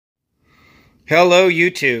Hello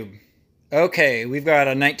YouTube. Okay, we've got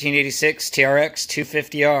a 1986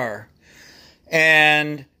 TRX250R,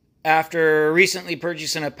 and after recently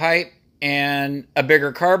purchasing a pipe and a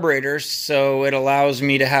bigger carburetor, so it allows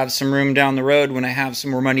me to have some room down the road when I have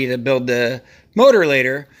some more money to build the motor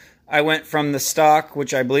later, I went from the stock,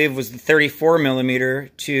 which I believe was the 34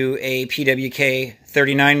 millimeter, to a PWK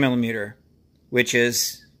 39 millimeter, which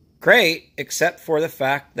is great, except for the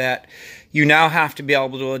fact that you now have to be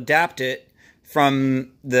able to adapt it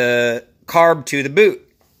from the carb to the boot.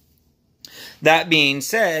 That being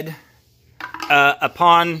said,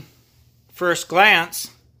 upon first glance,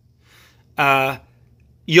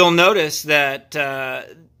 you'll notice that,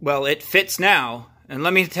 well, it fits now. And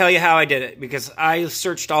let me tell you how I did it, because I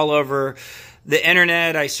searched all over the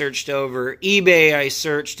internet, I searched over eBay, I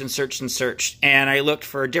searched and searched and searched, and I looked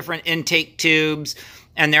for different intake tubes,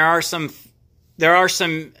 and there are some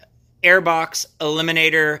airbox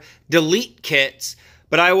eliminator delete kits,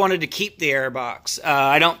 but I wanted to keep the airbox.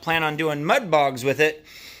 I don't plan on doing mud bogs with it,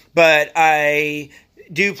 but I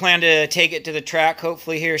do plan to take it to the track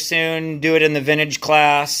hopefully here soon, do it in the vintage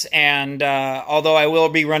class, and although I will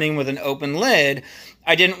be running with an open lid,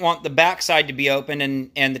 I didn't want the backside to be open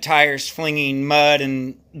and the tires flinging mud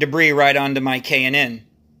and debris right onto my K&N.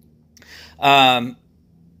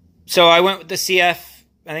 So I went with the CF,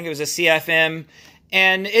 I think it was a CFM,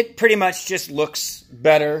 and it pretty much just looks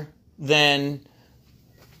better than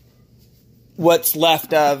what's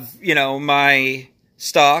left of, you know, my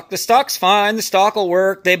stock. The stock's fine. The stock will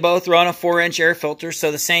work. They both run a 4-inch air filter, so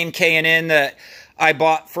the same K&N that I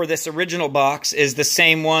bought for this original box is the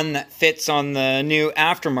same one that fits on the new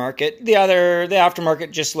aftermarket. The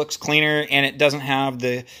aftermarket just looks cleaner, and it doesn't have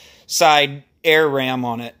the side air ram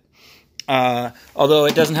on it. Although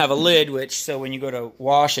it doesn't have a lid, which, so when you go to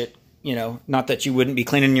wash it, you know, not that you wouldn't be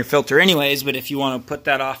cleaning your filter anyways, but if you want to put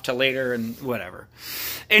that off to later and whatever.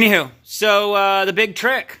 Anywho, so the big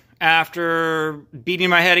trick after beating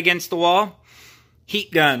my head against the wall,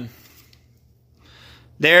 heat gun.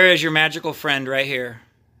 There is your magical friend right here.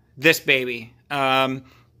 This baby. You'll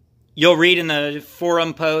read in the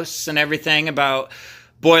forum posts and everything about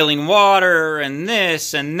boiling water and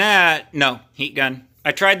this and that. No, heat gun.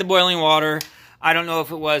 I tried the boiling water. I don't know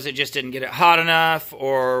if it just didn't get it hot enough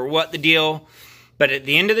or what the deal. But at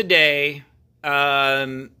the end of the day,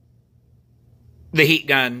 the heat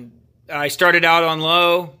gun. I started out on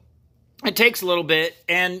low. It takes a little bit,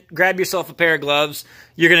 and grab yourself a pair of gloves.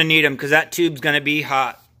 You're going to need them because that tube's going to be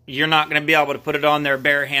hot. You're not going to be able to put it on there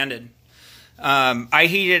barehanded. I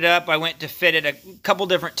heated it up. I went to fit it a couple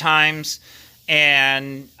different times,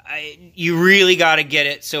 and you really got to get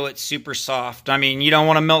it so it's super soft. I mean, you don't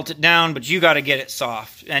want to melt it down, but you got to get it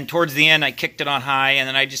soft. And towards the end, I kicked it on high, and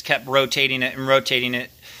then I just kept rotating it and rotating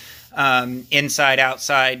it inside,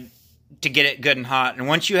 outside to get it good and hot. And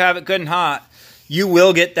once you have it good and hot, you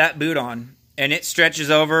will get that boot on. And it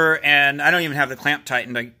stretches over, and I don't even have the clamp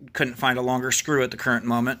tightened. I couldn't find a longer screw at the current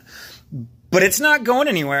moment. But it's not going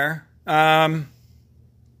anywhere. And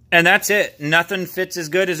that's it. Nothing fits as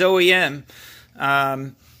good as OEM.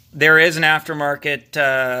 There is an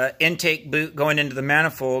aftermarket intake boot going into the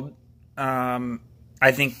manifold.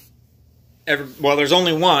 I think, well, there's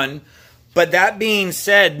only one. But that being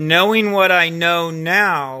said, knowing what I know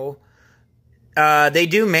now, they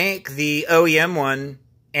do make the OEM one,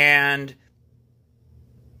 and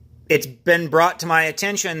it's been brought to my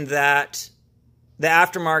attention that the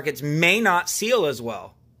aftermarkets may not seal as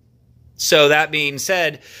well. So that being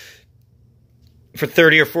said, for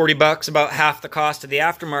 30 or 40 bucks, about half the cost of the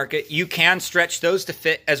aftermarket, you can stretch those to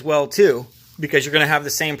fit as well too, because you're going to have the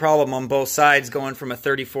same problem on both sides going from a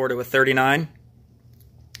 34 to a 39.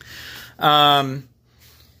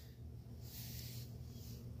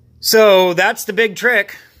 So that's the big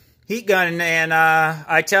trick, heat gun, and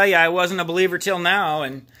I tell you, I wasn't a believer till now,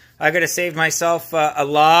 and I could have saved myself a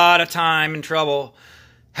lot of time and trouble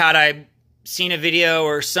had I seen a video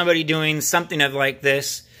or somebody doing something like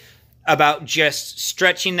this about just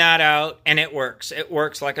stretching that out, and it works. It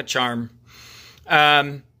works like a charm.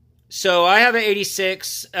 So I have an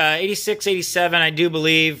 86, 87, I do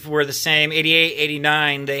believe were the same. 88,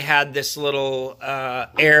 89, they had this little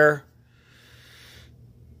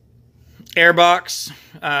airbox.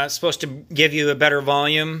 Supposed to give you a better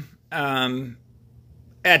volume.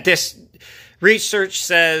 At this, research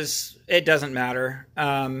says it doesn't matter.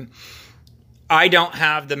 I don't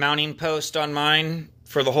have the mounting post on mine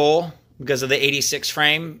for the hole because of the 86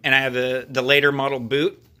 frame, and I have the later model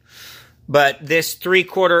boot. But this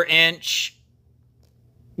 3/4 inch,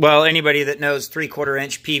 well, anybody that knows 3/4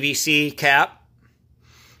 inch PVC cap,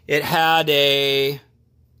 it had a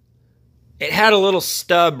little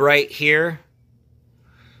stub right here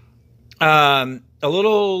a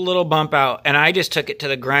little bump out, and I just took it to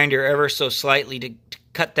the grinder ever so slightly to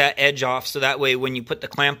cut that edge off, so that way when you put the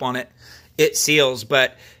clamp on it, it seals.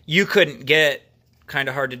 But you couldn't get, kind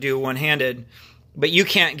of hard to do one-handed, but you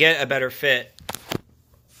can't get a better fit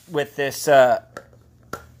with this and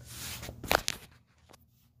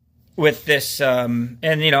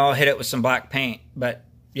you know, I'll hit it with some black paint, but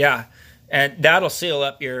yeah, and that'll seal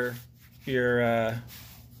up your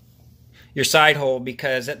side hole,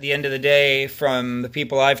 because at the end of the day, from the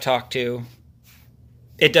people I've talked to,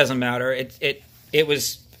 it doesn't matter. It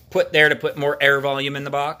was put there to put more air volume in the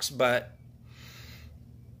box, but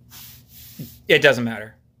it doesn't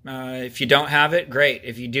matter. If you don't have it, great.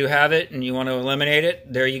 If you do have it and you want to eliminate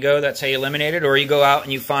it, there you go. That's how you eliminate it. Or you go out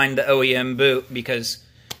and you find the OEM boot, because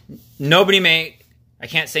I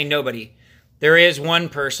can't say nobody. There is one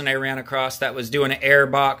person I ran across that was doing an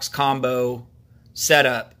airbox combo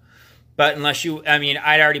setup. But unless you, I mean,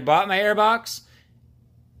 I'd already bought my airbox,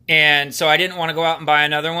 and so I didn't want to go out and buy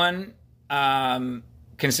another one,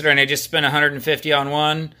 considering I just spent $150 on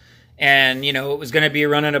one, and you know, it was going to be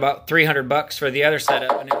running about $300 for the other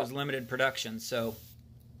setup, and it was limited production. So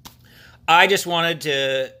I just wanted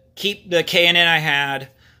to keep the K&N I had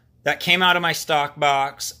that came out of my stock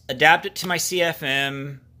box, adapt it to my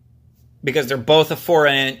CFM, because they're both a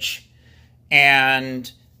 4-inch,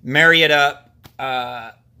 and marry it up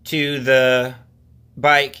to the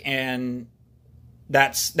bike, and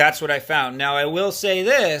that's what I found. Now I will say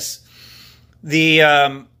this: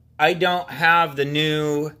 I don't have the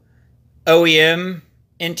new OEM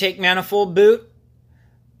intake manifold boot.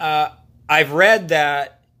 I've read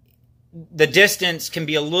that the distance can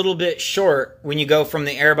be a little bit short when you go from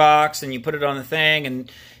the airbox and you put it on the thing,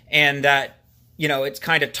 and that, you know, it's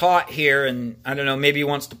kind of taut here, and I don't know, maybe he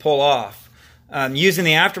wants to pull off. Using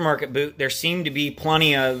the aftermarket boot, there seemed to be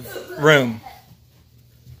plenty of room.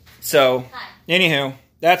 So, anywho,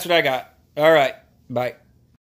 that's what I got. All right, bye.